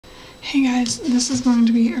Hey guys, this is going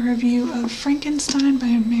to be a review of Frankenstein by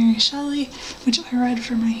Mary Shelley, which I read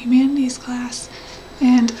for my humanities class.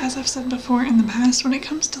 And as I've said before in the past, when it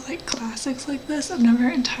comes to like classics like this, I'm never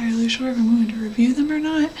entirely sure if I'm going to review them or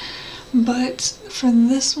not. But for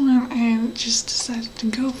this one, I just decided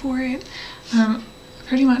to go for it.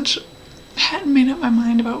 Pretty much hadn't made up my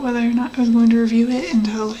mind about whether or not I was going to review it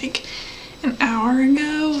until like an hour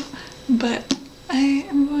ago, but I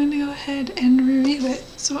am going to go ahead and review it.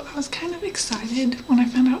 So I was kind of excited when I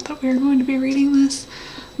found out that we were going to be reading this,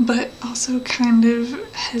 but also kind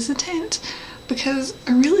of hesitant because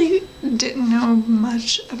I really didn't know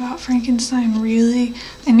much about Frankenstein, really.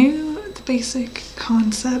 I knew the basic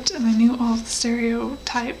concept and I knew all the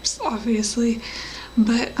stereotypes, obviously,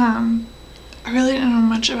 but I really didn't know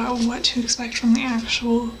much about what to expect from the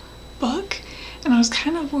actual book. And I was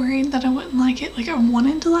kind of worried that I wouldn't like it. Like, I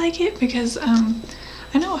wanted to like it because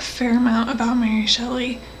I know a fair amount about Mary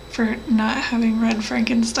Shelley for not having read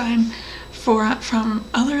Frankenstein from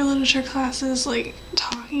other literature classes, like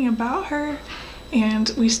talking about her. And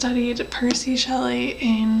we studied Percy Shelley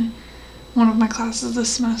in one of my classes this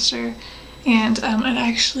semester, and I'd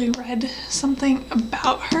actually read something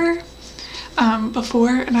about her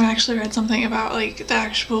before, and I actually read something about like the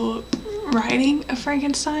actual writing of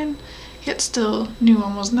Frankenstein, yet still knew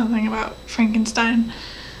almost nothing about Frankenstein.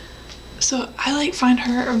 So I like find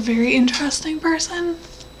her a very interesting person.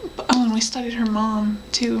 Oh, and we studied her mom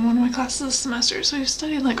too in one of my classes this semester, so we've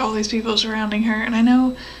studied like all these people surrounding her, and I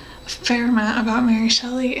know a fair amount about Mary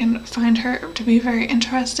Shelley and find her to be very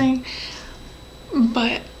interesting,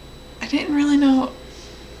 but I didn't really know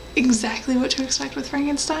exactly what to expect with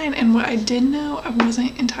Frankenstein, and what I did know, I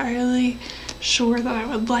wasn't entirely sure that I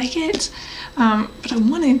would like it, but I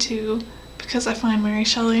wanted to because I find Mary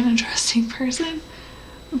Shelley an interesting person.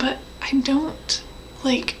 But I don't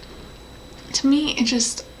like, to me it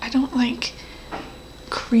just, I don't like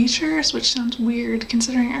creatures, which sounds weird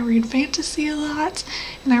considering I read fantasy a lot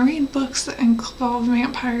and I read books that involve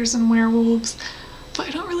vampires and werewolves, but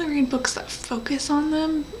I don't really read books that focus on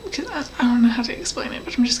them because I don't know how to explain it,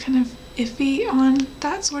 but I'm just kind of iffy on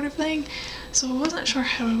that sort of thing. So I wasn't sure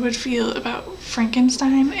how I would feel about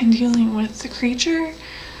Frankenstein and dealing with the creature,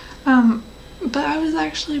 but I was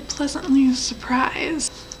actually pleasantly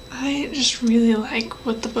surprised. I just really like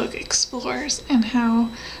what the book explores and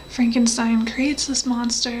how Frankenstein creates this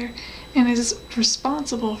monster and is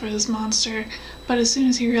responsible for this monster, but as soon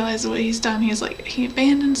as he realizes what he's done, he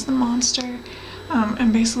abandons the monster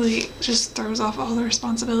and basically just throws off all the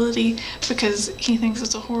responsibility because he thinks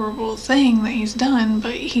it's a horrible thing that he's done,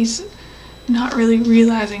 but he's not really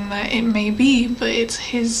realizing that it may be, but it's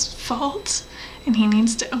his fault and he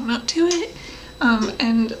needs to own up to it.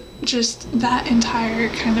 And just that entire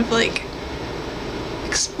kind of like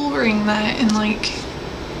exploring that and like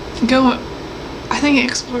I think it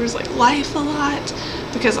explores like life a lot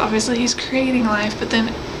because obviously he's creating life, but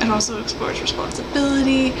then it also explores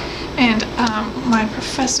responsibility. And my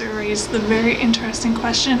professor raised the very interesting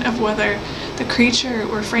question of whether the creature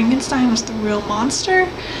or Frankenstein was the real monster,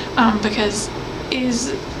 because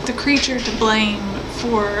is the creature to blame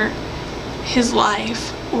for his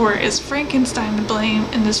life, or is Frankenstein to blame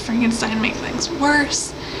and does Frankenstein make things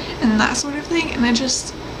worse and that sort of thing. And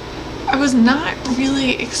I was not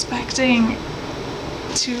really expecting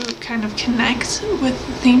to kind of connect with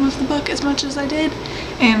the theme of the book as much as I did,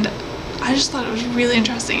 and I just thought it was really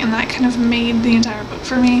interesting, and that kind of made the entire book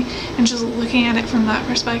for me. And just looking at it from that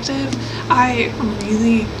perspective, I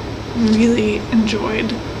really enjoyed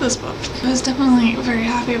this book. I was definitely very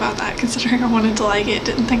happy about that considering I wanted to like it,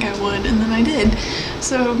 didn't think I would, and then I did.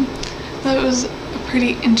 So that was a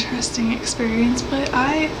pretty interesting experience, but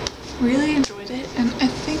I really enjoyed it, and I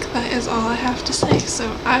think that is all I have to say. So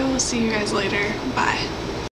I will see you guys later. Bye.